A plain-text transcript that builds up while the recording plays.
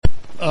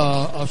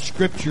a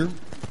scripture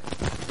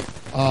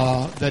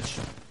that's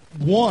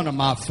one of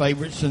my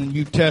favorites in the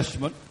New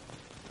Testament.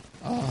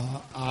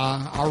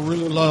 I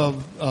really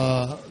love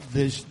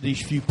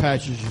these few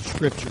passages of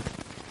scripture,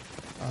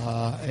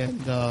 and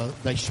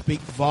they speak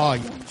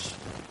volumes.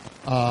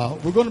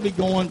 We're going to be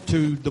going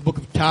to the book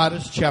of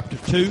Titus, chapter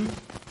 2,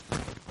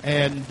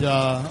 and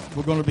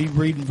we're going to be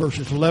reading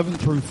verses 11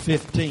 through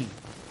 15.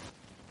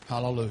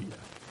 Hallelujah.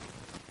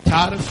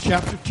 Titus,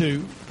 chapter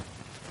 2,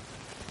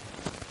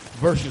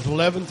 verses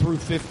 11 through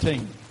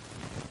 15.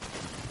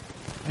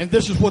 And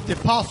this is what the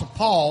Apostle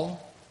Paul,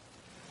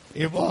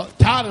 if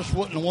Titus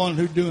wasn't the one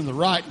who's doing the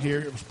writing here,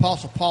 it was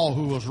Apostle Paul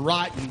who was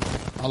writing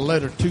a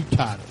letter to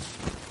Titus.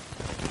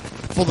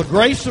 For the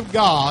grace of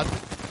God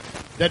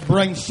that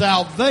brings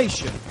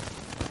salvation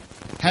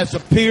has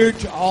appeared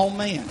to all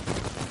men,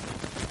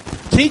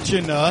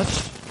 teaching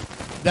us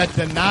that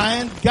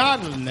denying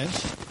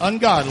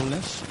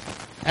ungodliness,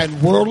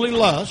 and worldly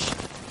lust,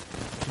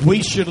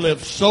 we should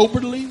live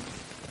soberly,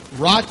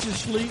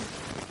 righteously,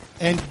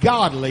 and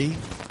godly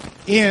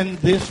in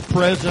this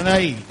present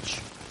age.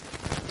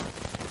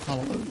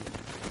 Hallelujah.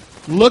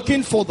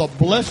 Looking for the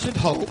blessed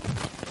hope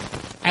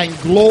and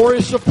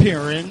glorious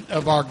appearing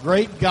of our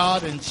great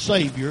God and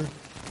Savior,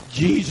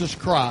 Jesus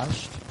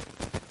Christ,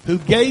 who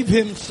gave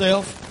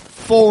himself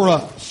for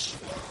us,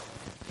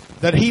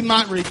 that he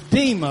might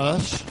redeem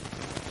us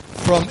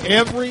from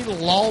every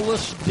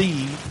lawless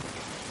deed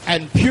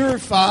and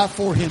purify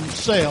for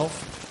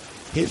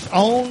himself his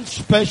own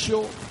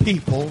special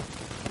people,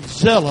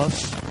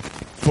 zealous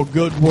for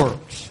good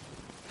works.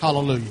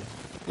 Hallelujah.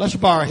 Let's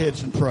bow our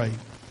heads and pray.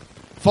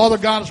 Father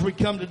God, as we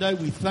come today,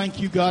 we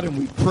thank you, God, and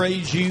we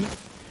praise you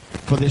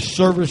for this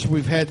service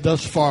we've had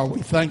thus far.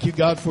 We thank you,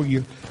 God, for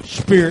your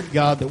Spirit,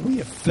 God, that we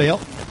have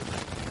felt.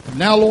 And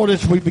now, Lord,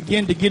 as we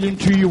begin to get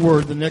into your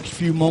word the next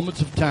few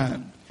moments of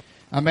time,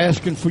 I'm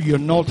asking for your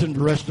anointing to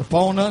rest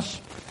upon us.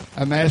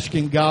 I'm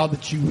asking, God,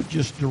 that you would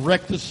just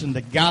direct us and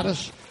to guide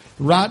us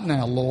right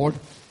now, Lord,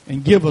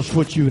 and give us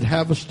what you would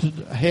have us to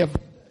have.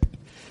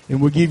 And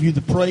we'll give you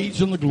the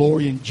praise and the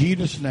glory in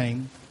Jesus'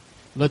 name.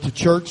 Let the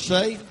church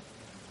say,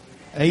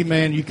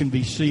 amen. You can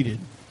be seated.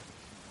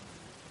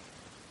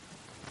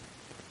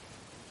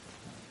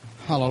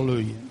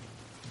 Hallelujah.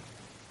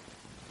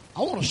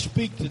 I want to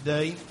speak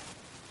today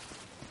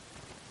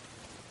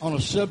on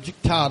a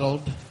subject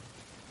titled,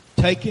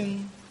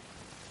 Taking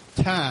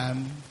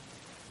Time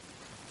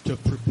to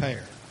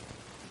Prepare.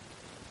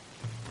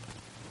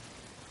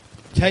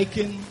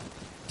 Taking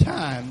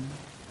time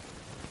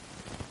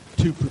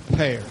to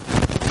prepare.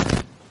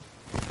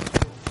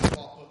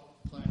 I'll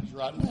put things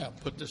right now.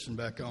 Put this one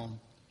back on.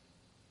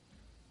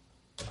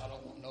 I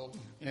don't want no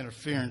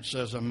interference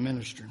as I'm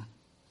ministering.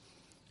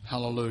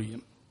 Hallelujah.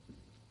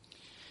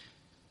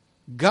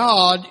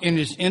 God, in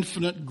his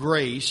infinite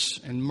grace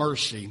and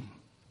mercy,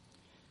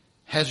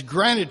 has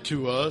granted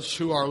to us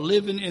who are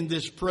living in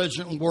this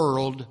present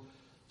world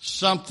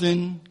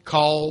something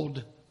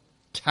called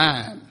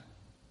time.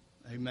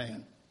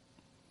 Amen.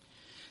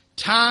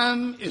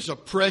 Time is a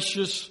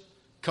precious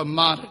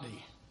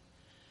commodity.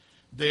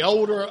 The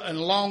older and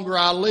longer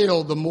I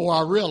live, the more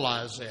I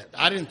realize that.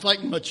 I didn't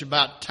think much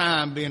about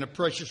time being a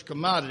precious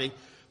commodity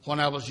when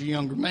I was a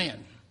younger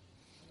man.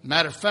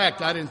 Matter of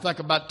fact, I didn't think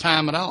about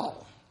time at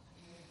all.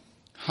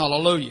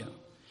 Hallelujah.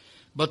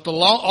 But the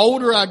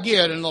older I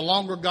get and the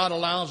longer God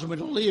allows me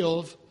to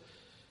live,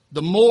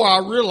 the more I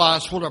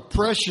realize what a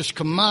precious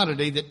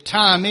commodity that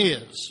time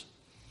is.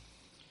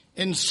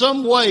 In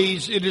some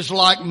ways, it is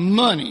like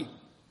money,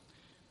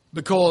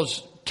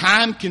 because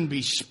time can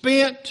be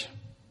spent,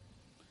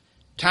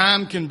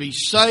 time can be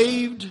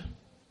saved,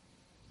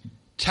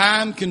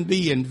 time can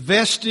be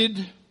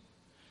invested,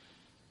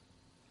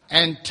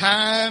 and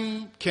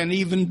time can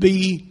even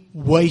be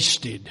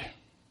wasted.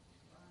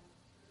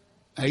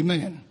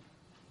 Amen.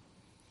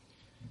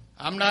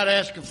 I'm not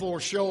asking for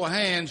a show of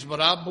hands,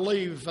 but I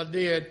believe if I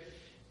did,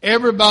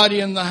 everybody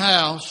in the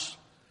house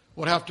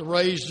would have to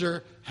raise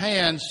their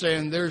hand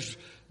saying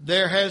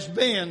there has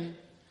been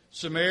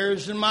some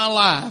areas in my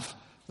life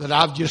that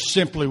I've just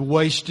simply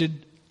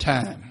wasted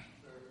time.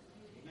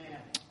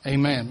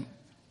 Amen.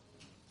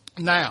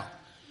 Now,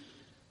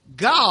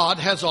 God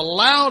has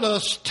allowed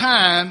us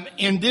time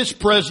in this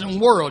present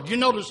world. You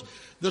notice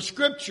the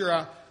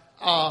scripture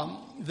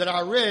that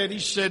I read, he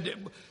said,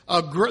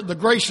 the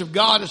grace of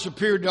God has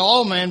appeared to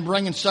all men,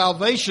 bringing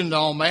salvation to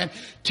all men,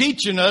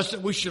 teaching us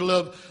that we should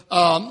live,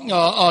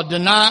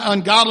 deny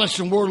ungodliness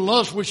and worldly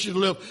lust. We should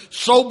live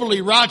soberly,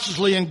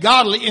 righteously, and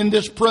godly in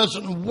this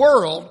present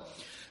world.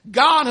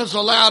 God has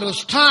allowed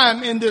us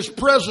time in this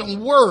present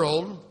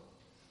world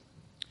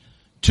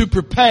to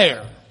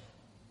prepare.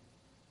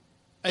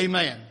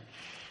 Amen.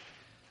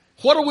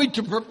 What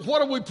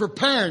are we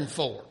preparing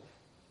for?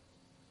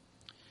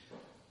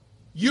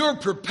 You're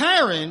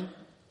preparing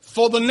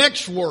for the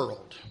next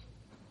world.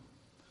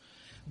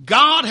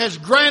 God has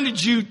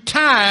granted you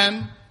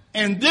time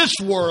in this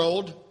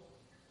world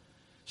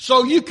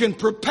so you can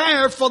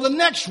prepare for the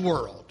next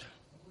world.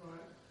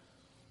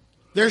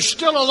 There's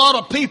still a lot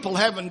of people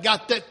haven't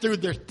got that through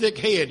their thick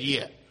head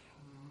yet.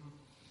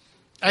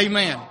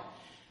 Amen.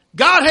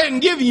 God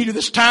hadn't given you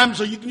this time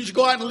so you can just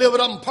go out and live it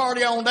up and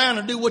party on down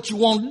and do what you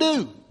want to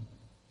do.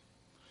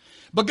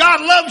 But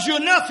God loves you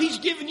enough, He's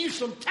given you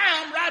some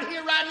time right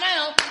here, right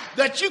now,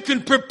 that you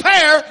can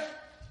prepare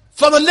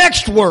for the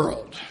next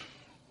world.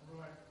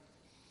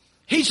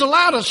 He's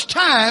allowed us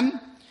time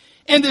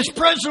in this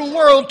present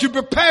world to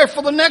prepare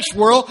for the next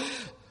world.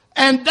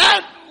 And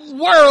that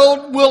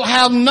world will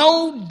have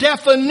no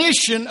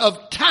definition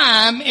of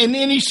time in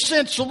any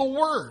sense of the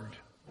word.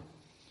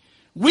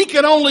 We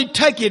can only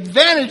take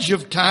advantage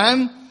of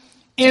time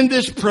in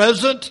this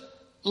present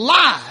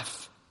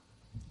life.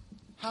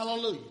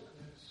 Hallelujah.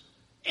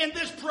 In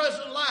this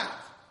present life.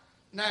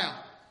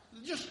 Now,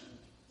 just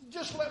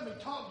let me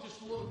talk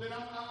just a little bit.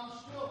 I'm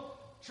still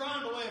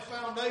trying to lay a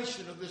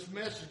foundation of this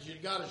message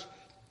that God has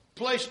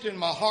placed in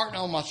my heart and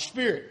on my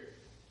spirit.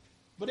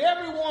 But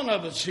every one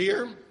of us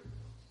here,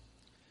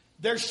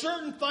 there's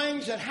certain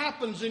things that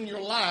happens in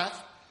your life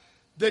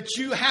that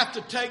you have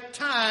to take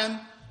time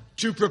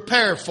to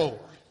prepare for.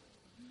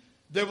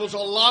 There was a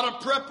lot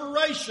of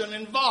preparation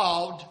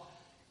involved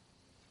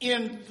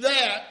in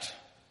that,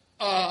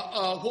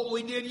 what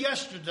we did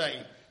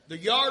yesterday, the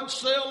yard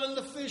sale and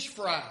the fish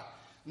fry.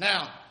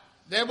 Now,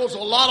 there was a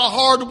lot of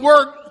hard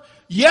work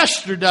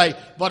yesterday,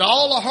 but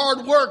all the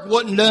hard work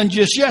wasn't done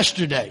just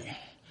yesterday.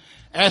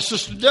 Ask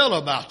Sister Della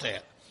about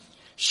that.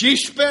 She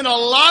spent a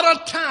lot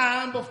of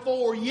time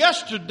before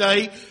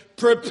yesterday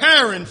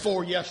preparing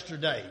for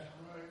yesterday.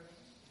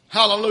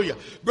 Hallelujah.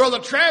 Brother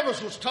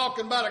Travis was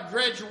talking about a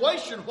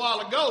graduation a while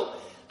ago.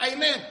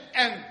 Amen.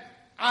 And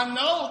I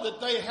know that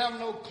they have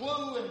no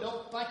clue and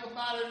don't think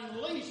about it in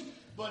the least.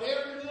 But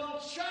every little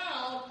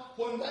child,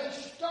 when they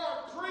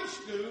start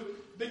preschool,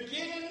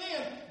 beginning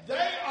then,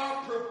 they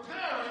are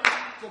preparing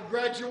for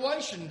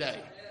graduation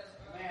day.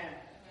 Amen.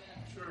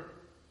 Sure.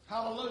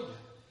 Hallelujah.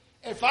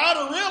 If I'd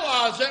have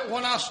realized that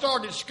when I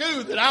started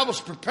school that I was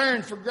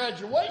preparing for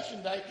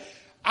graduation day,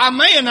 I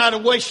may not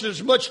have wasted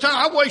as much time.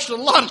 I wasted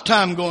a lot of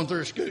time going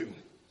through school.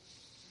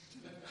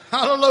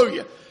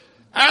 Hallelujah.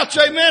 I'll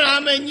say, man, I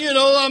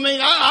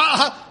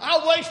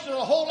wasted a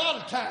whole lot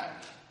of time.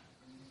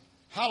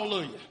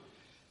 Hallelujah.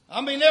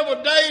 There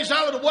were days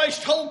I would have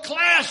wasted whole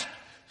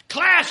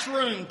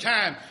classroom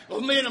time.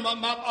 Well, me and a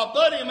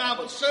buddy of mine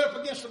would sit up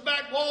against the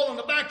back wall in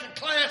the back of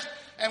class,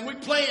 and we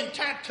playing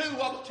tattoo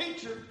while the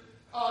teacher,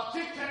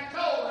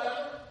 tic-tac-toe,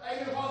 rather,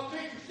 and while the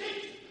teacher's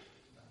teaching.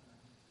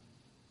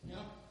 You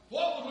know,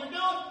 what was we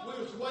doing?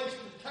 We was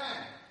wasting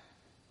time.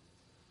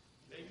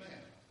 Amen.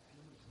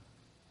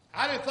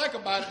 I didn't think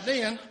about it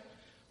then,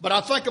 but I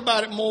think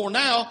about it more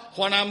now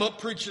when I'm up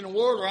preaching the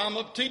word or I'm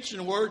up teaching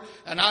the word,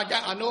 and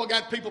I know I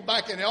got people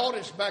back in the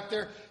audience back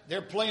there.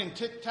 They're playing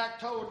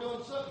tic-tac-toe or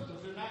doing something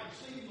because they're not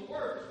receiving the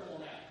word that's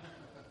going out.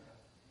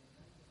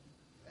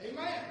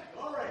 Amen.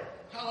 All right.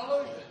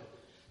 Hallelujah.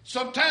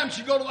 Sometimes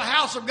you go to the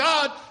house of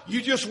God,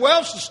 you just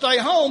welch to stay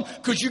home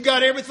because you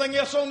got everything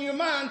else on your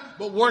mind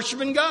but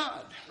worshiping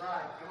God.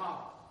 Right. Come on.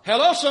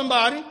 Hello,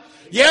 somebody.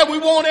 Yeah, we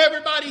want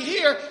everybody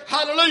here.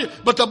 Hallelujah.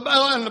 But the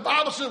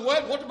Bible says,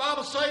 what the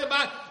Bible say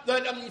about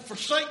that?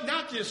 Forsake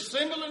not the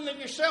assembling of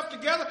yourself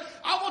together.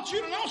 I want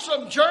you to know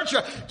something, church.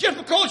 Just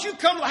because you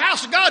come to the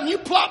house of God and you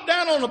plop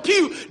down on a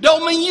pew,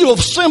 don't mean you have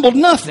assembled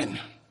nothing.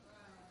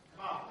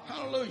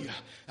 Hallelujah.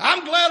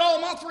 I'm glad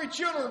all my 3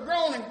 children are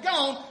grown and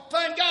gone.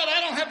 Thank God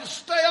I don't have to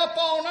stay up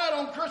all night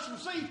on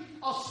Christmas Eve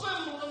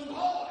assembling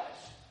boys.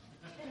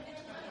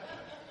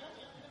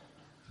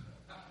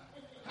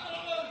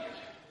 Hallelujah.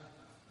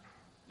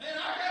 Man,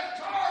 I got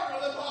tired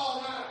of them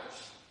all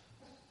nights.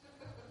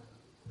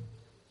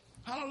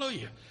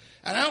 Hallelujah.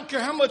 And I don't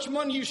care how much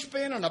money you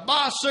spend on a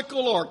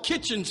bicycle or a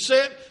kitchen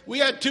set. We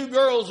had 2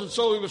 girls, and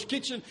so it was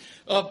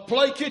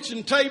play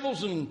kitchen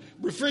tables and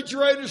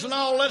refrigerators and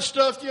all that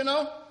stuff, you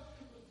know.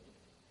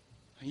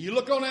 And you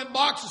look on that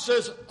box, it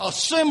says,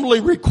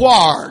 assembly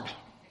required.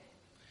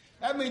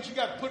 That means you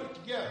got to put it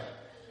together.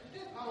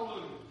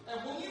 Hallelujah.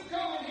 And when you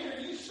come in here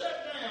and you sit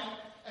down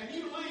and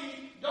you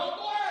leave, don't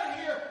go out of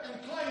here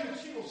and claim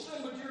that you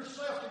assembled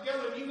yourself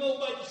together and you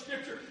obey the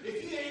scripture.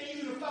 If you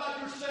ain't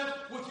unified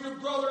yourself with your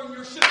brother and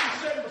your sister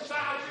sitting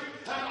beside you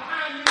and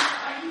behind you,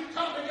 and you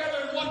come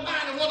together in one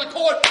mind and one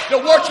accord to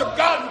worship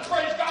God and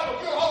praise God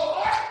with your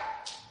whole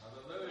heart.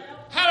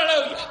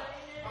 Hallelujah.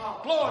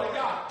 Hallelujah. Glory to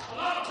God. A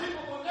lot of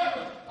people will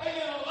never,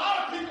 a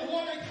lot of people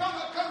when they come to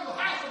the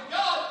house of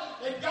God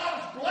and God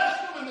has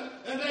blessed them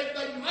and they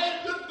made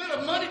a good bit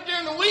of money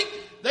during the week,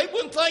 they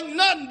wouldn't think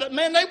nothing.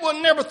 Man, they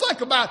wouldn't never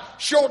think about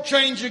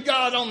shortchanging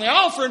God on the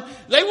offering.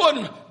 They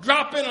wouldn't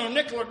drop in a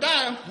nickel or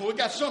dime. Well, we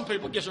got some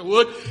people, I guess it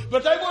would,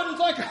 but they wouldn't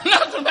think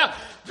nothing about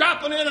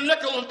dropping in a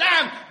nickel or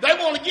dime. They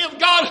want to give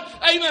God,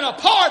 amen, a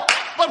part.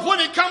 But when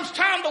it comes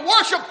time to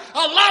worship,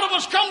 a lot of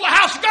us come to the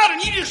house of God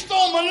and you just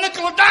throw them a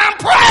nickel or dime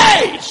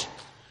praise.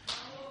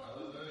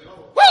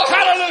 Well,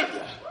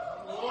 hallelujah.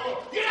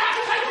 You're not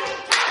taking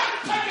the time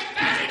to take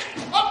advantage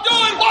of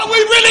doing what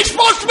we're really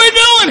supposed to be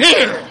doing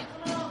here.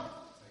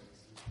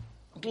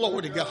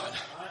 Glory to God.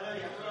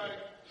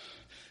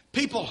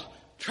 People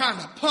trying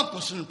to pump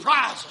us and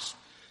prize us.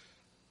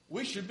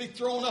 We should be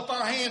throwing up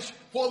our hands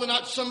whether or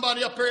not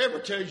somebody up there ever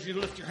tells you to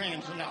lift your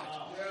hands or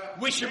not.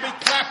 We should be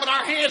clapping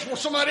our hands where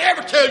somebody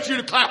ever tells you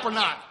to clap or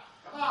not.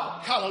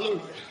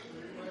 Hallelujah.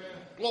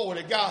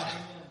 Glory to God.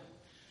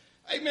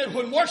 Amen.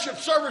 When worship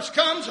service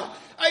comes,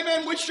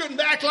 amen, we shouldn't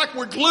act like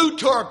we're glued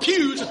to our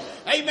pews.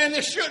 Amen.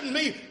 There shouldn't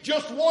be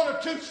just one or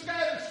two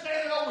scattered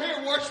standing over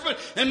here worshiping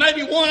and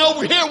maybe one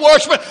over here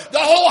worshiping. The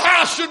whole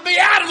house should be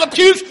out of the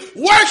pews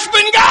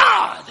worshiping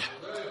God.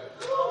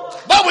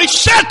 But we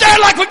sat there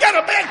like we got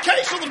a bad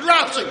case of the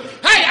dropsy.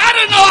 Hey, I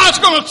didn't know I was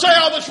going to say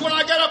all this when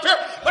I got up here,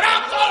 but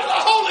I'm full of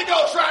the Holy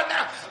Ghost right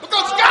now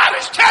because God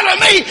is telling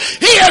me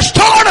He is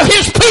tired of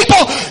His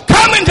people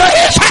coming to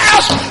His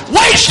house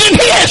wasting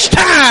His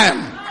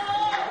time.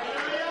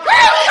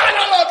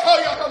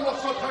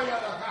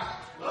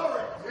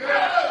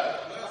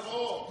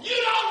 You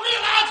don't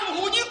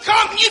realize when you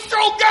come and you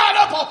throw God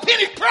up a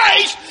penny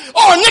praise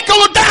or a nickel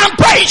or dime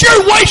praise,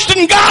 you're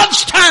wasting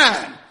God's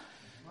time.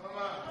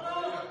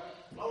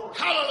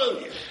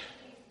 Hallelujah.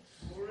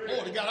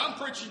 Glory to God. I'm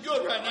preaching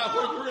good right now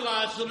whether you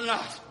realize it or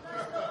not.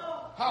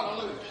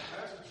 Hallelujah.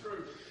 That's the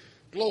truth.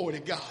 Glory to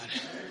God.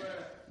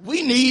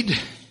 We need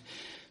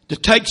to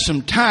take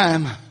some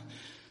time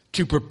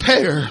to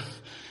prepare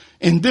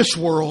in this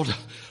world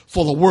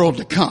for the world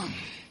to come.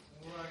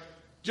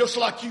 Just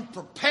like you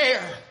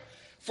prepare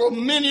for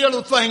many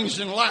other things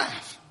in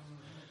life,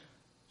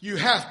 you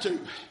have to,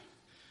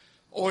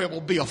 or it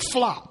will be a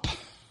flop.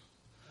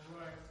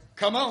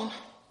 Come on.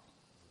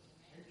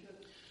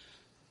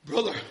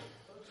 Brother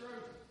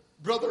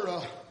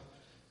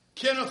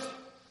Kenneth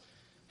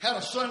had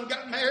a son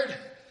got married a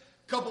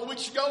couple of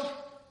weeks ago,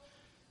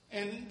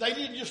 and they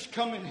didn't just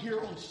come in here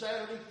on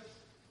Saturday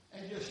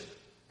and do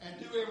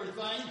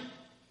everything,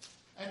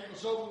 and it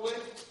was over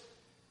with.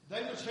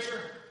 They was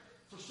here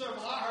for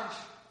several hours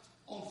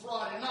on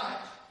Friday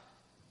night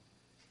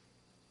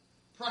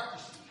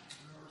practicing,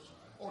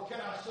 or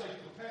can I say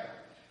preparing?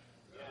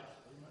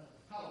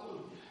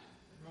 Hallelujah.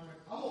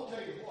 I'm going to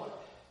tell you what.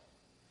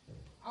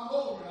 I'm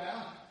older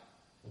now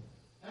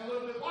and a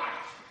little bit wiser.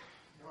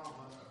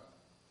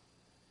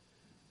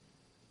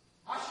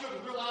 I should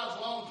have realized a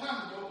long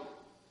time ago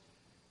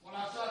when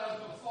I said I was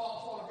going to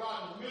fall for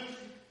God in the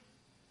ministry.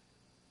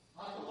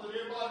 I was going to let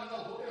everybody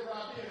know whatever I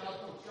did, I was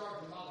going to charge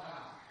them all the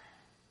hour.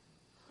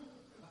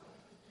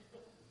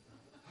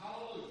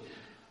 Hallelujah.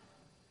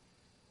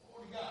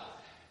 Glory to God.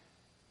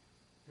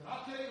 Can I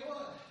tell you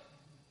what?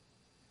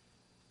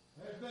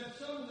 There's been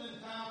some of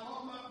them times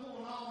talking about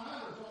pulling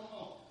all-nighters on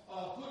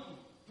putting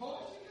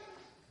toys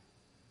together.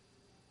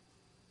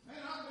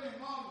 Man, I've been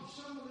involved in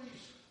some of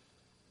these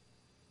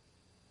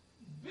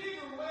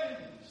bigger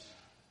weddings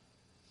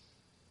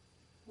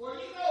where a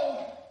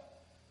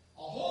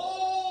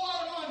whole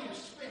lot of money is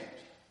spent.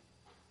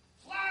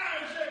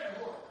 Flyers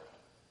everywhere.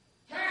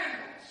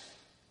 Candles.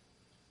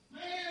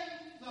 Man,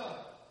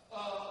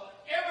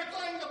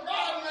 everything the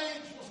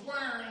bridesmaids was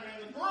wearing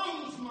and the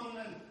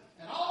groomsmen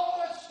and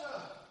all that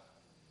stuff.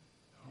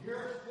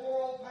 Here's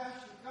poor old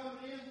pastor coming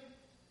in,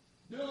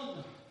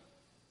 doing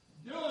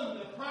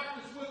the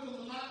practice with them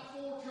the night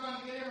before, trying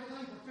to get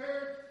everything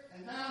prepared,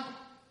 and now,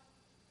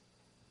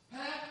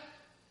 Pat,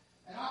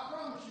 and I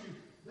promise you,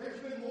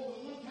 there's been more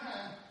than one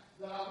time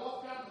that I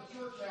walked out of the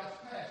church house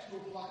past 2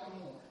 o'clock in the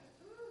morning.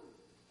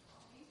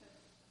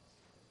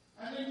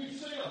 And then you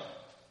see a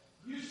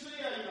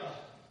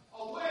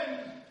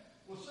wedding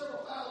with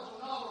several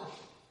 $1,000s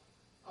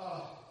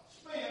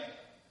spent,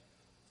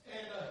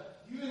 and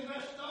you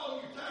invested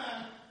all your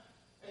time,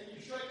 and you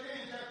shake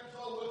hands after it's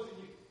all with,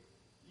 and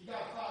you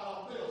got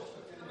 $5 bills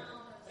stuck in there.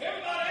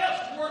 Everybody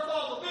else is worth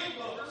all the big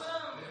bucks.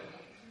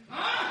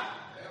 Huh?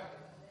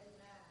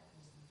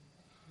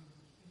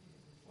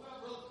 Well,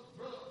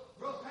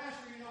 brother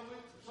pastor,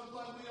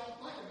 sometimes we don't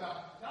think about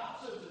it. God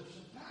says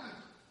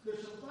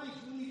there's some things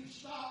we need to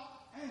stop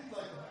and think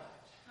about it.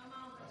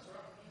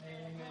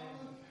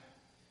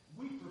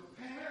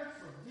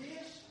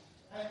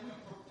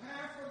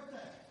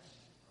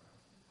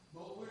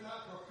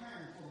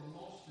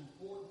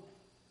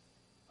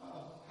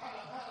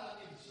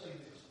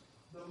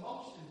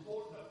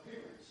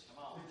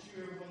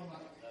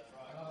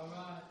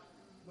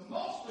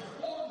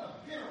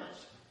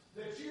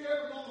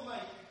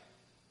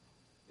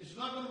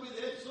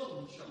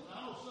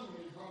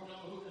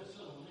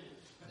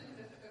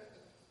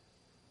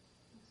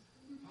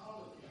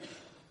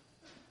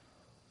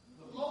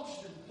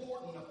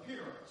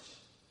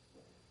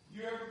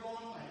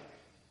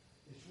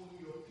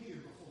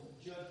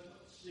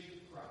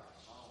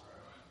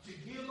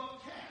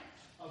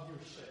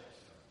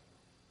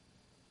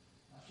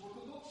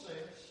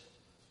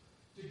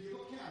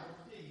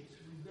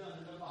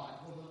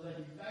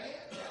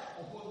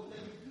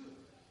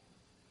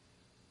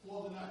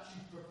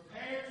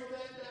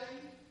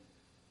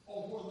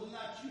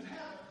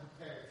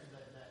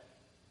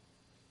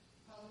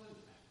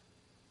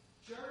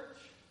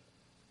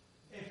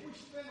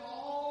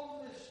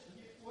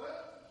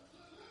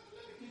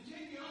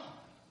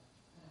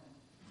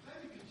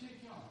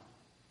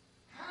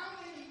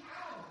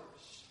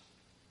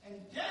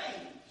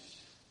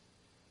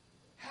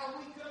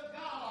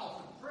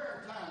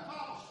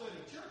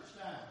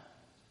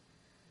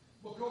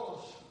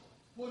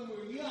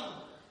 we're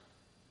younger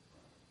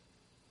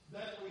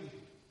that we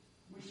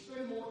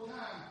spend more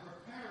time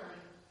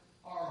preparing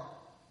our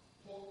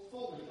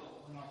portfolio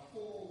and our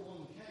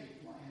 401k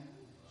plan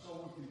so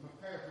we can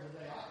prepare for the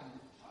day I can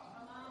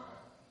retire.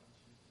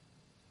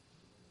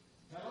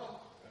 Hello?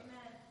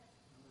 Amen.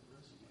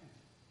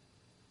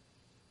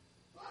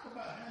 Think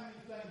about how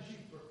many things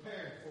you've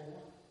prepared for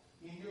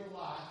in your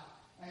life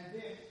and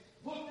then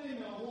put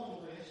them on one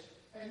list,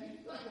 and you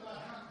think about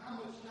how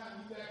much time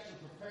you've actually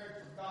prepared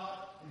for God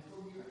and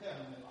for your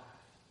heavenly life.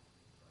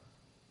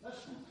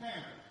 Let's compare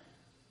it.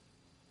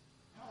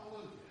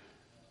 Hallelujah.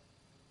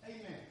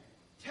 Amen.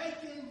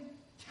 Taking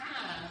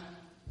time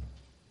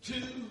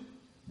to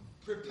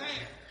prepare.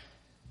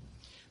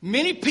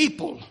 Many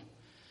people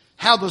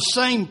have the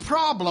same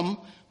problem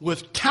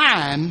with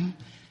time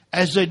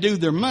as they do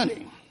their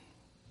money.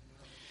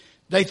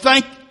 They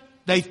think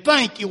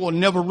it will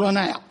never run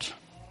out.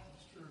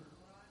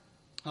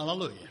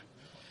 Hallelujah.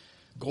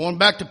 Going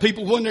back to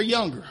people when they're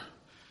younger.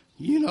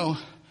 You know,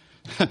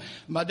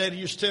 my daddy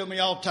used to tell me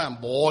all the time,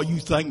 boy, you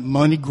think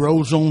money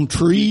grows on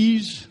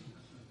trees?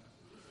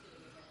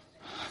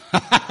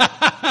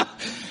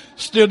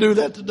 Still do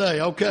that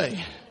today.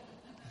 Okay.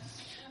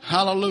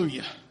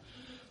 Hallelujah.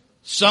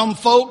 Some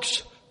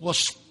folks will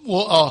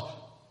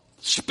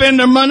spend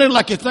their money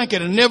like you think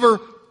it'll never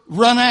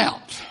run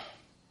out.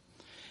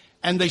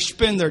 And they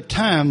spend their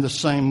time the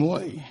same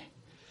way.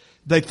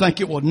 They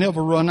think it will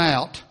never run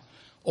out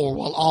or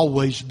will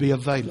always be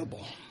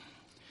available.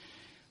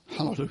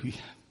 Hallelujah.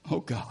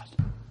 Oh God.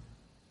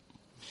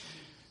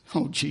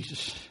 Oh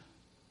Jesus.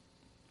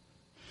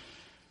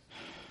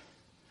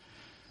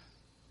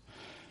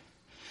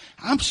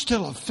 I'm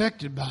still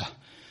affected by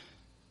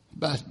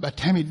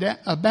Tammy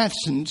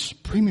Batson's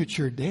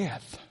premature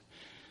death.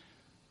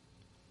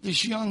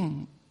 This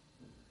young,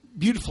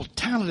 beautiful,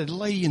 talented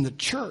lady in the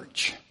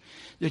church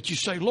that you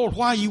say, Lord,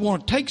 why you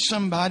want to take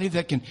somebody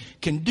that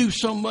can do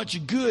so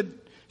much good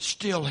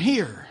still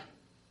here?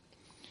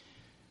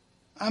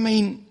 I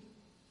mean,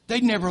 they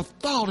never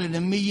thought in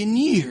a million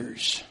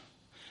years.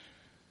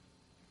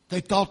 They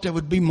thought there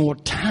would be more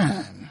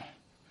time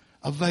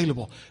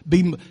available,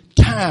 be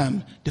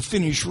time to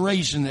finish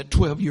raising that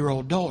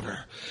 12-year-old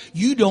daughter.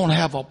 You don't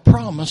have a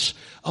promise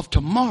of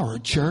tomorrow,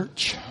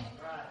 church.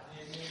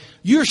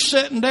 You're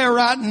sitting there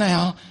right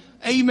now,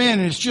 amen,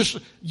 and it's just,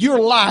 your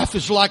life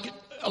is like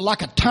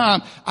a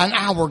time, an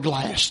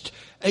hourglass,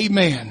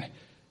 amen.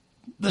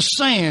 The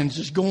sands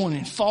is going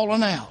and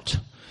falling out.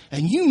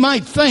 And you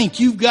might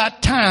think you've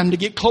got time to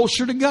get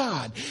closer to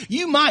God.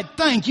 You might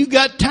think you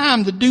got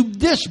time to do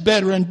this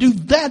better and do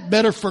that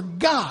better for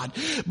God.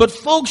 But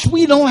folks,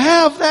 we don't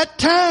have that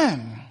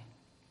time.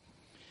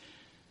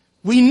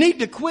 We need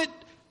to quit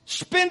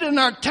spending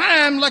our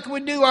time like we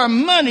do our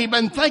money,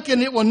 but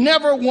thinking it will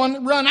never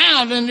run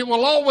out and it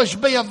will always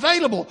be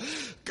available.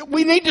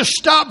 We need to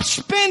stop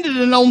spending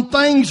it on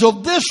things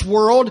of this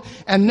world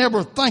and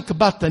never think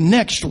about the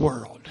next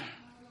world.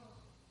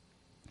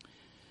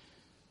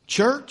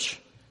 Church,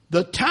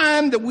 the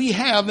time that we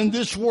have in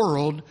this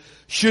world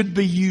should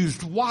be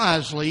used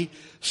wisely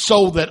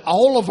so that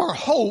all of our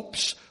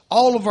hopes,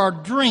 all of our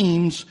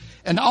dreams,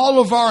 and all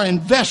of our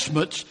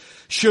investments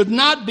should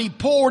not be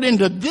poured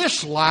into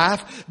this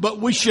life, but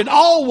we should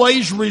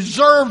always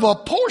reserve a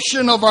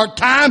portion of our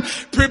time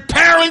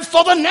preparing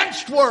for the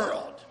next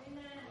world.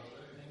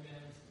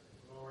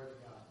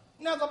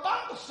 Now the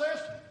Bible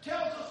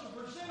tells us to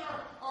present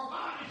our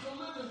bodies a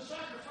living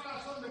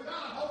sacrifice unto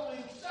God, holy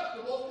and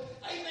acceptable,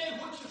 amen,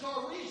 which is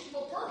our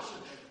reasonable person.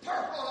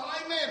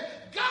 Amen.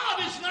 God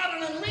is not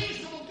an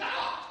unreasonable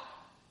God.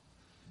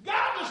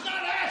 God does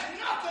not ask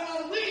nothing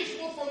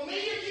unreasonable from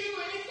me or you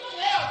or anything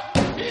else.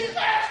 He's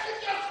asking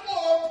just for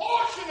a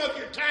portion of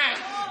your time.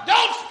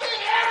 Don't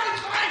spend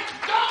everything.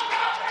 Don't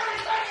drop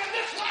everything in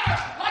this life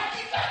like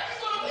you think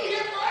you're going to be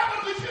here forever,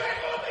 because you ain't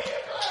going to be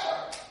here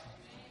forever.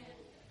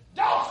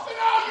 Don't spend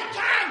all your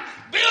time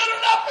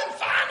building up in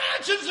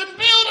finances and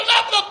building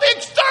up a big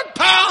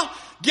stockpile.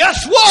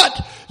 Guess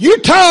what? Your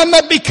time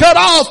may be cut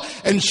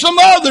off, and some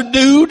other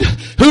dude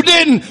who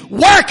didn't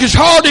work as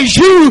hard as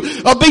you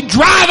will be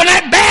driving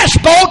that bass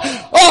boat,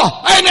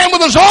 amen,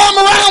 with his arm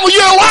around with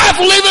your wife,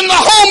 living the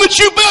home that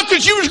you built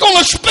because you was going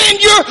to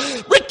spend your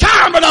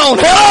retirement on.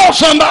 Hello,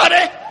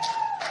 somebody.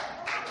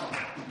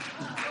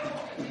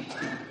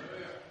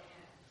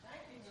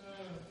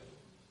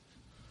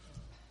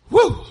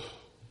 Woo.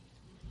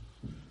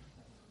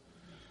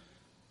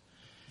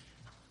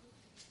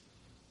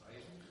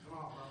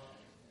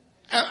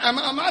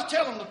 Am I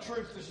telling the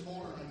truth this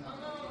morning?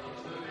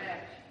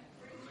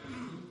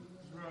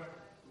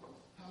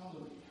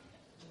 Hallelujah.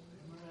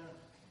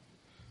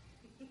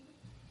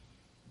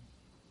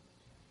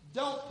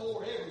 Don't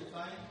pour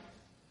everything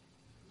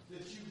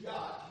that you've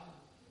got,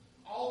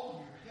 all of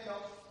your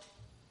health.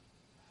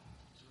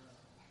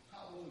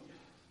 Hallelujah.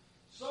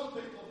 Some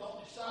people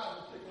don't decide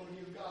that they're going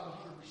to give God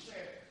 100%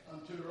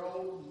 until they're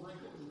old and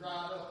wrinkled and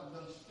dried up and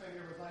done spend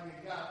everything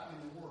they got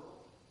in the world.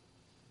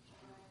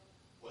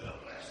 Well,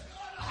 bless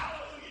God.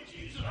 Hallelujah,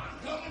 Jesus. I'm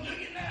coming to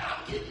you now.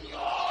 I'm giving you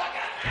all I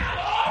got now,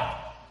 Lord.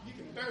 You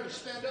can barely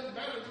stand up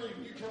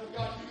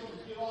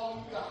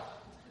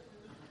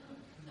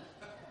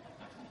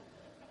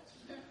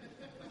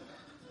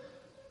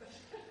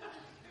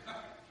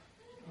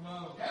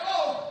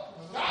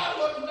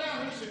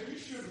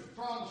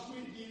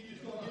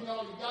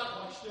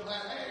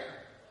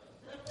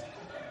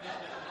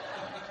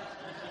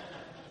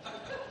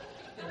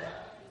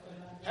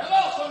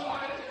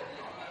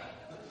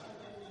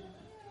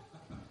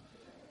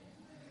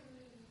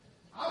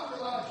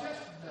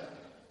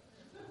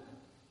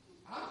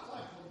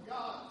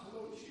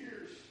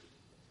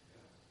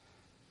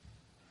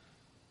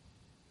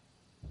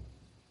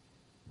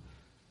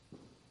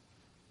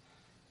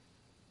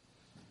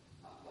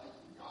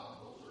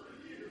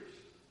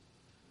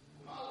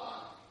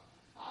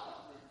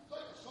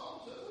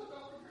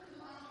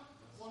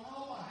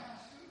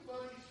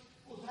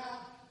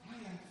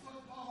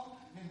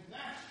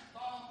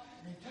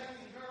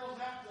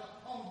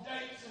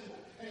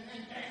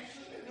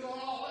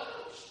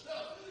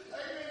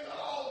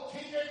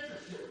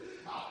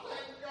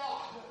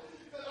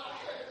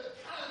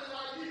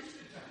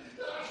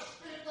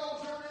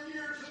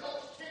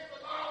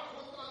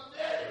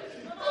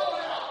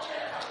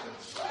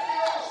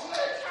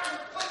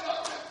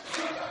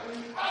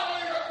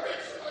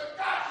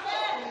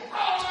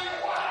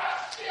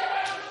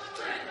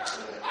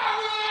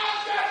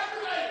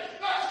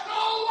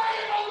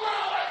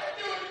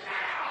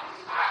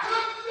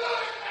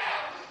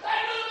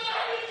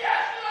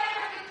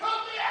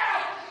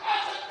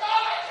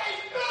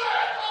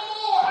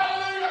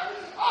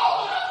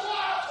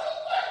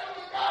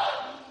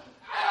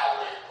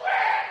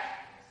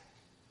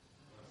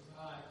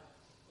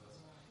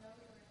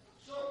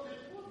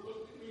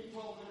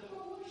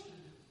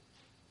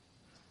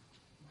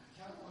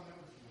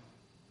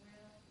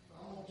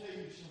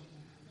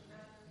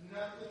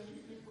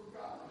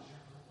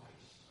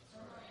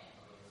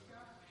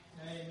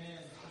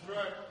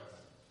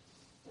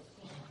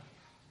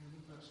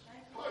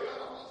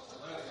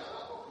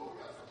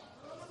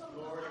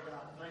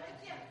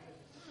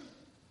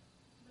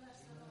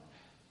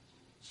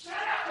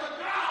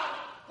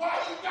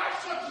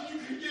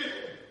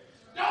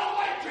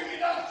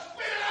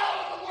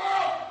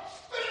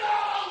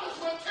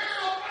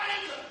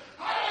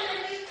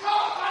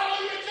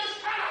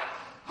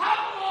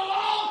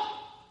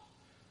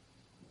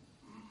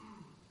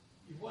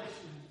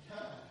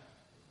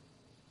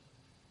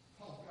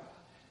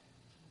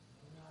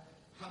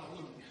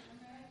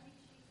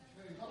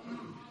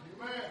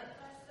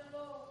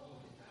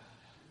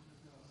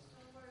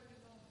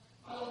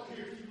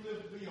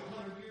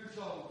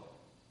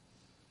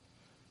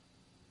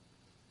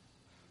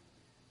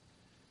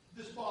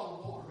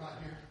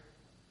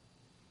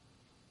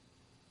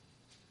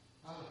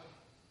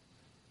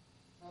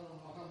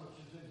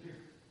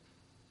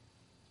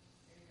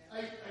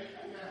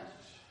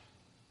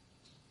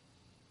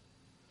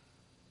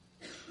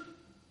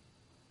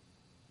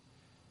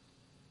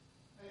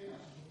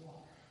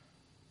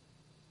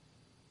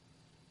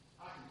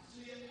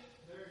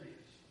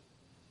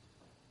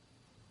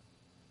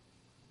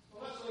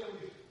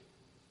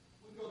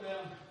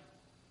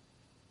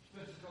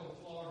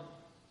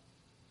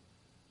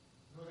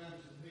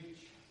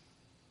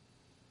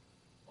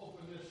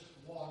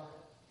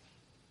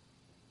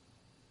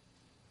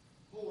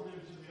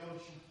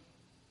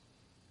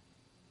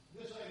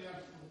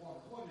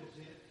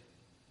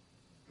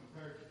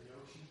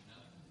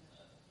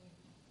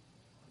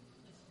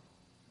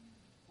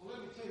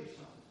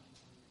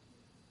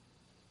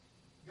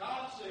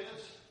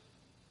says,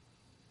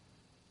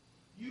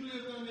 you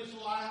live in this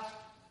life,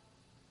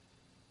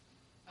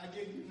 I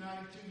give you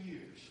 92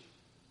 years.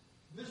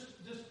 This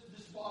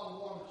bottle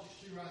of water that you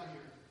see right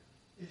here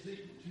is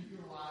equal to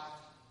your life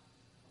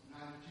of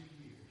 92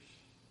 years.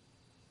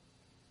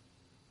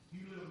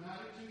 You live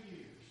 92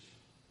 years.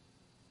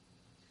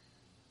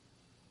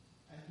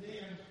 And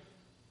then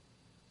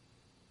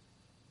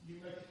you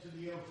make it to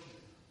the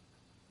ocean,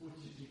 which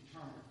is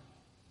eternity.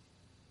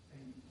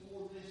 And you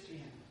pour this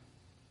in,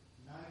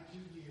 92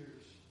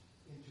 years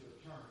into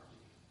eternity.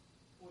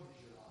 What is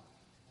your life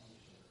on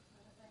this earth?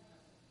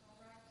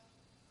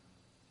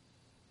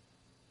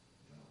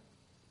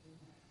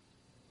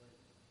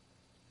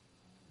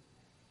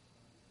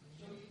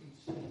 So you can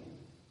see,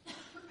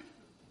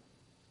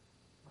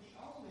 the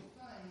only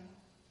thing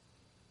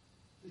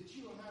that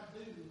you and I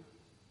do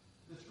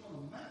that's going to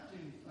amount to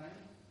anything,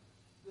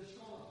 that's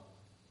going to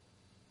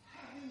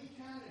have any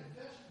kind of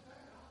investment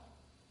at all,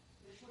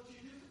 is what you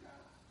do for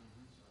God.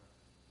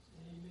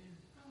 Amen.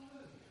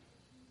 Hallelujah.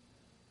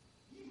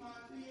 You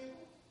might be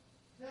able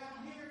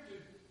down here to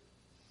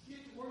get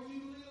to where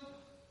you live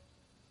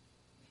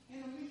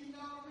in $1 million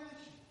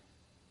mansion.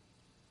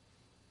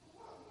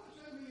 What's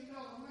that $1 million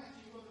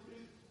mansion going to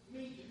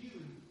mean to you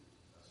in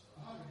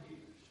 100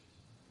 years?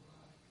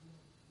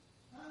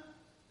 Huh?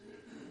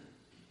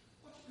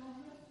 What's it going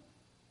to mean?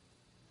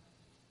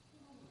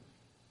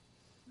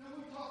 Now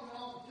we're talking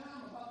all the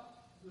time about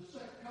the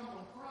second coming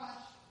of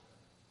Christ.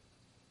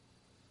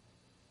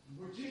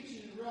 We're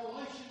teaching in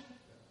Revelation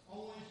on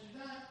Wednesday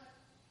night.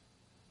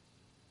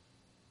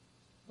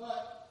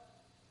 But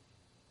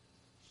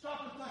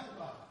stop and think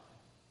about it.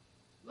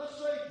 Let's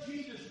say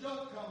Jesus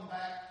don't come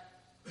back.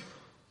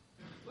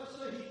 Let's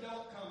say he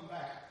don't come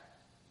back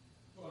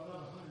for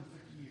another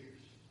 150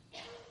 years.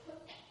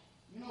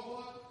 You know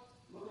what?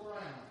 Look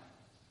around.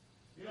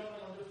 You don't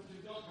know if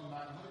he don't come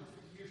back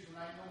 150 years from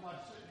now. Ain't nobody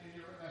sitting in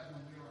here that's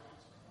going to be around.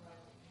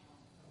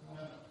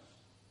 None of us.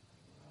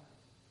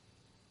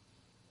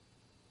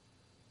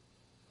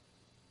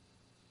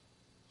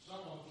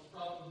 Some of us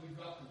probably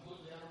got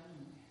completely out of the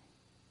movie.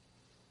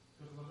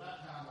 Because by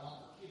that time,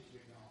 all the kids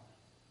be gone.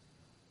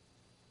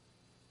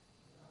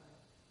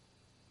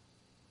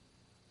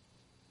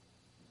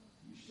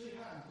 You see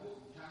how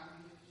important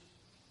time is?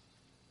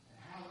 And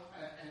how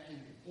and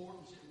the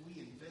importance that we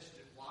invest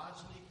it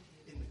wisely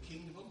in the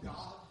kingdom of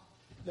God?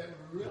 That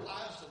we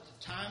realize that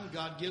the time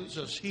God gives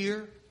us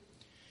here,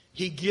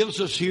 He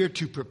gives us here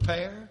to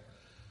prepare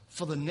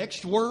for the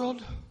next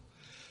world.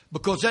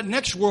 Because that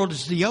next world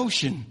is the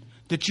ocean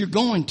that you're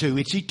going to.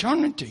 It's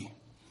eternity.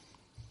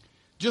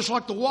 Just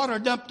like the water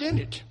dumped in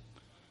it.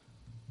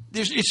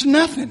 It's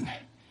nothing.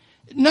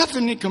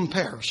 Nothing in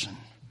comparison.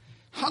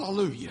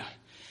 Hallelujah.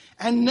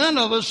 And none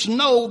of us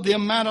know the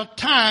amount of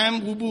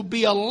time we will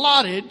be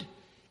allotted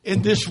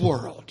in this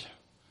world.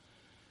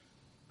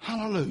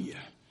 Hallelujah.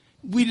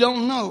 We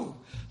don't know.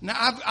 Now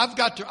I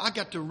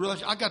got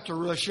to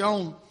rush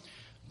on.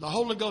 The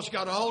Holy Ghost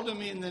got a hold of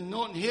me and the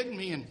anointing hit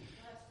me, and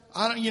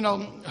I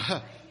don't,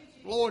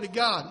 Lord to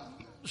God.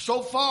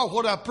 So far,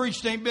 what I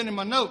preached ain't been in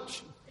my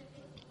notes.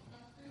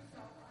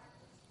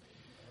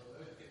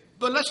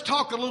 But let's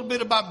talk a little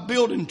bit about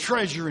building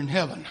treasure in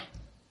heaven.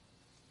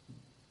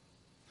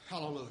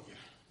 Hallelujah.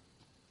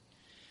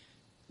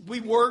 We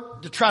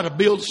work to try to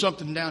build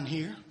something down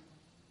here.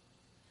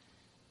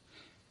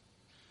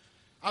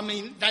 I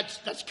mean,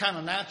 that's kind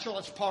of natural.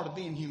 That's part of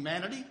being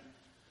humanity.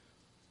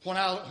 When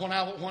I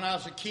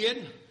was a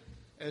kid,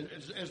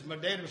 as my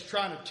dad was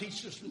trying to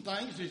teach us some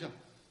things,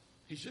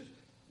 he said,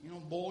 you know,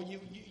 boy, you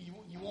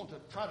want to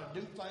try to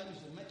do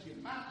things that make you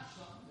amount to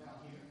something down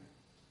here.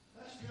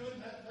 That's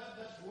good.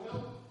 That's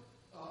well.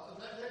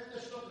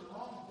 There's nothing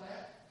wrong with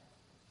that.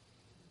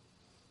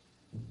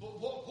 But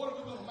what are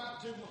we going to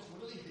amount to once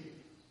we leave here?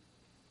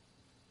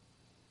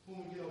 When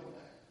we get over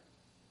there?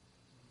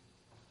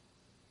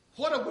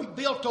 What have we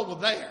built over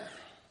there?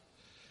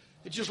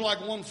 It's just like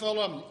one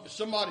fellow,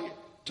 somebody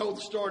told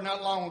the story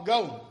not long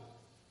ago.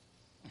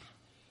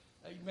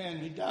 Amen.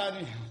 He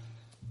died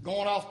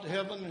going off to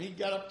heaven, and he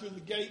got up through the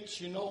gates,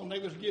 you know, and they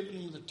was giving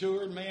him the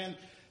tour, man,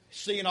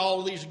 seeing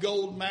all these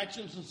gold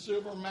mansions and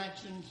silver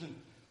mansions and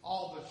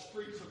all the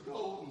streets of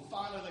gold. And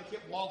finally they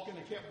kept walking.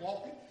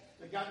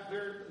 They got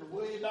there in the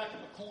way back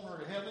in the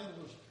corner of heaven.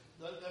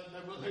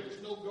 There was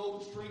no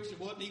golden streets. It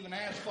wasn't even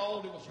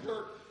asphalt. It was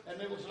dirt. And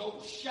there was an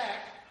old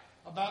shack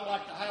about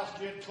like the house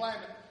Jed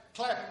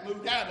Clappett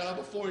moved out of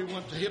before he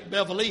went to hit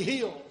Beverly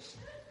Hills.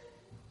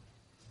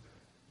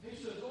 He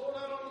says, Lord,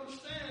 I don't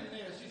understand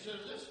this. He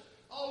says,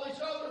 all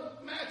these other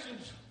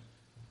mansions,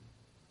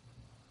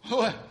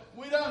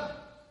 we done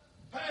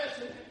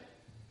passed it.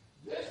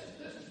 This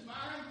is mine.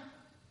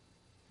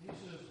 He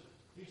says,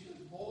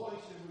 boy,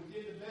 we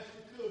did the best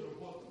we could with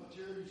what the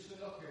material you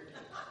set up here.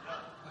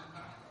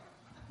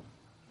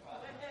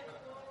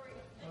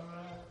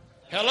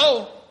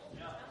 Hello?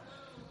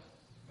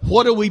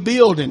 What are we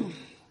building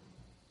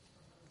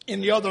in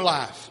the other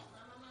life?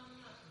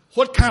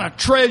 What kind of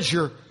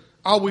treasure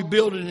are we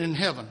building in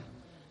heaven?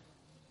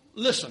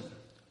 Listen,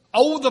 I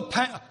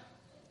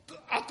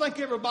think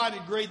everybody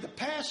agreed the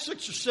past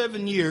 6 or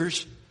 7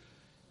 years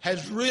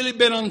has really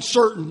been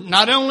uncertain,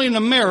 not only in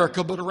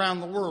America, but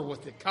around the world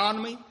with the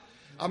economy.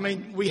 I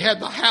mean, we had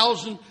the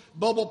housing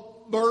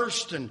bubble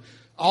burst and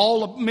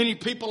many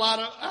people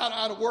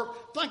out of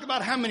work. Think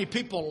about how many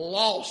people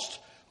lost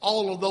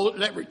all of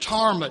that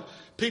retirement.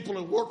 People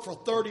who worked for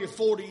 30 or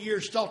 40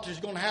 years thought they was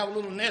going to have a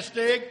little nest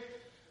egg.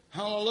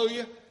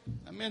 Hallelujah.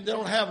 I mean, they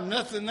don't have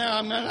nothing now.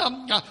 I mean,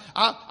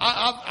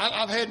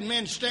 I've had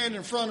men stand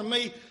in front of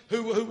me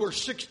who were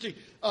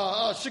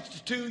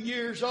 62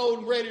 years old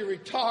and ready to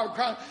retire.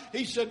 Crying.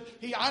 He said,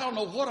 I don't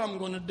know what I'm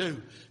going to do.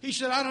 He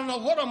said, I don't know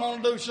what I'm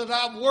going to do. He said,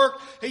 I've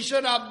worked. He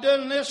said, I've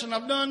done this and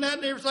I've done that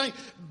and everything.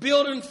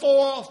 Building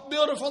for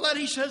that.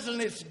 He says,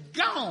 and it's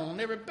gone.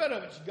 Every bit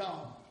of it's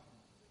gone.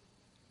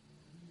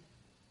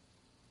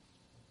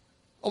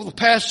 Over the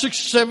past 6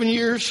 or 7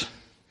 years,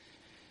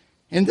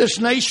 in this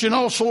nation,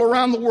 also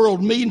around the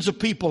world, millions of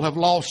people have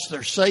lost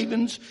their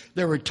savings,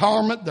 their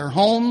retirement, their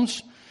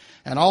homes,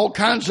 and all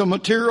kinds of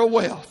material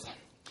wealth.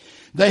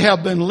 They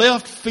have been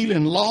left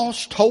feeling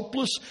lost,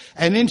 hopeless,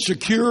 and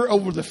insecure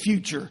over the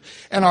future,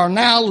 and are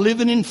now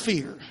living in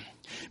fear.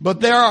 But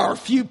there are a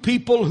few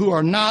people who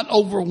are not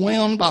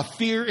overwhelmed by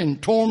fear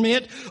and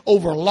torment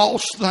over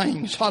lost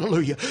things.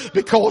 Hallelujah.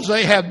 Because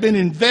they have been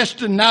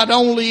invested not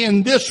only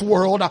in this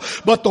world,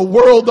 but the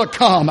world to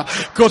come.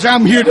 Because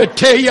I'm here to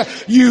tell you,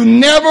 you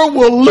never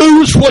will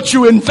lose what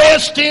you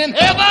invest in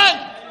heaven.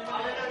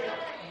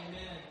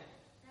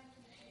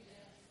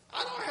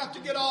 I don't have to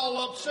get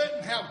all upset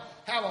and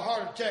have a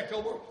heart attack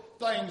over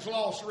things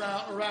lost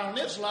around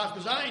this life,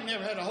 because I ain't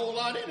never had a whole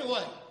lot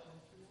anyway.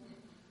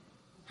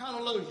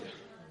 Hallelujah.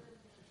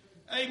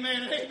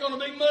 Amen. It ain't going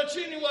to be much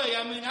anyway.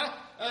 I mean,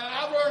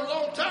 I learned a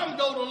long time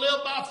ago to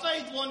live by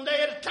faith one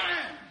day at a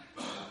time.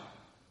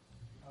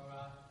 All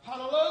right.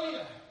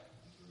 Hallelujah.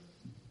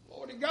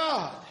 Glory to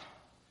God.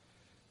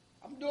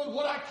 I'm doing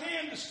what I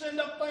can to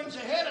send up things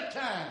ahead of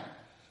time.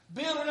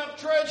 Building up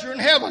treasure in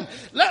heaven.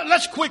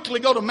 Let's quickly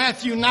go to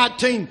Matthew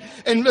 19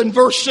 and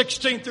verse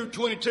 16 through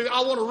 22.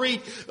 I want to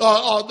read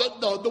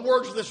the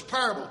words of this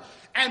parable.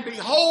 And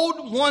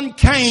behold, one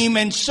came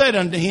and said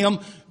unto him,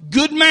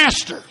 Good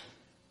master,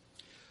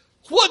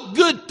 what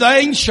good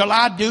thing shall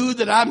I do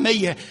that I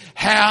may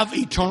have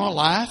eternal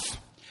life?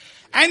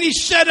 And he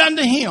said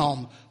unto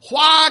him,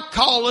 Why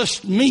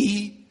callest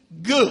me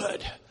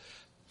good?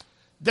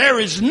 There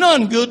is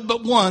none good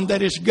but one,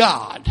 that is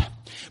God.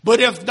 But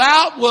if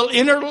thou wilt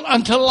enter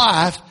unto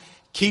life,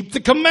 keep the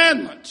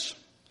commandments.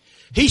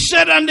 He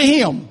said unto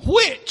him,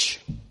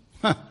 Which?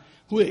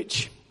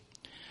 Which?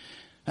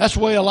 That's the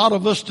way a lot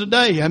of us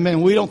today, I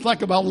mean, we don't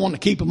think about wanting to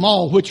keep them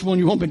all. Which one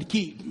you want me to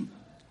keep?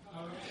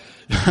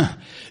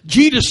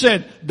 Jesus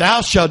said,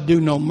 Thou shalt do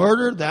no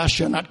murder, thou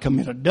shalt not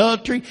commit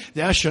adultery,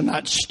 thou shalt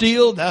not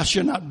steal, thou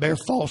shalt not bear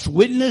false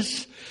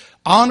witness.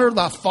 Honor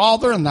thy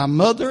father and thy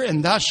mother,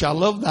 and thou shalt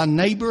love thy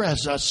neighbor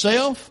as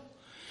thyself.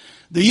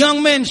 The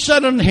young man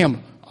said unto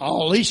him,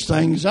 All these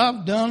things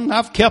I've done,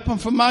 I've kept them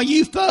from my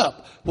youth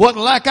up. What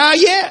lack I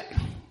yet?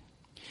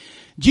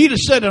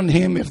 Jesus said unto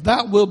him, If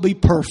thou wilt be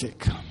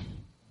perfect,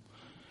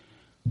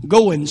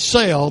 go and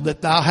sell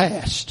that thou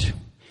hast,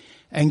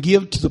 and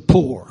give to the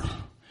poor,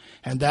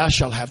 and thou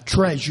shalt have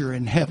treasure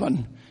in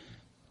heaven,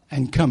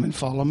 and come and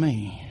follow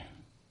me.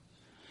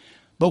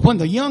 But when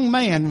the young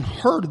man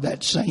heard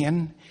that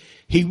saying,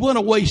 he went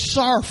away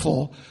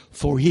sorrowful,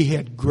 for he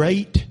had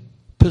great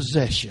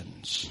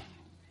possessions.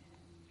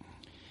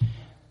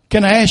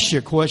 Can I ask you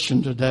a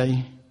question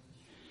today?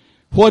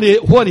 What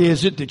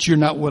is it that you're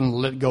not willing to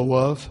let go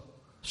of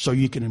so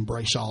you can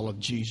embrace all of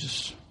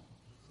Jesus?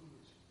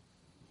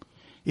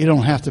 It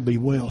don't have to be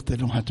wealth. It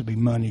don't have to be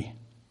money.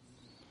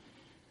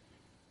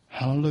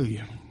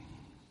 Hallelujah.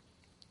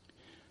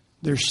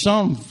 There's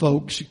some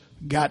folks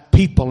got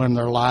people in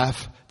their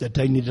life that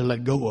they need to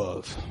let go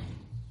of.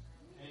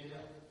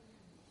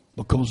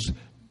 Because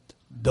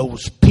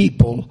those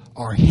people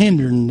are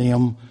hindering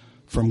them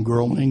from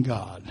growing in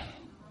God.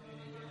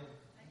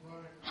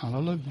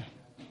 Hallelujah.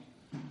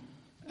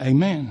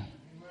 Amen.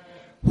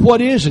 What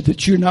is it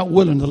that you're not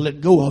willing to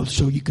let go of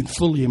so you can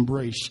fully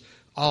embrace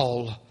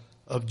all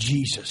of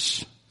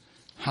Jesus?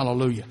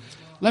 Hallelujah.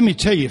 Let me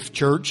tell you,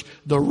 church,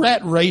 the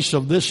rat race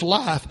of this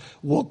life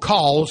will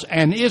cause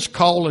and is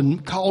causing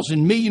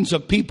millions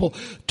of people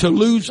to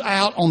lose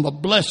out on the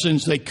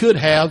blessings they could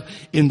have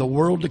in the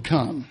world to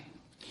come.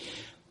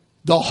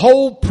 The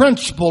whole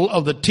principle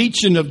of the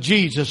teaching of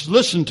Jesus,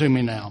 listen to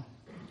me now.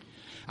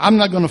 I'm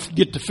not going to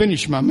get to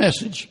finish my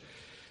message,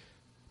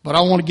 but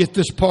I want to get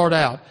this part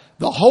out.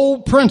 The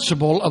whole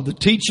principle of the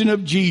teaching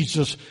of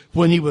Jesus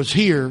when he was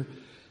here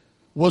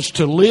was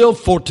to live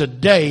for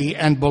today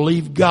and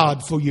believe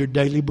God for your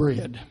daily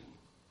bread.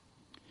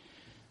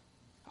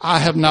 I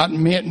have not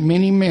met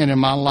many men in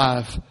my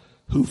life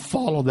who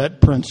follow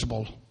that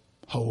principle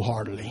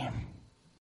wholeheartedly.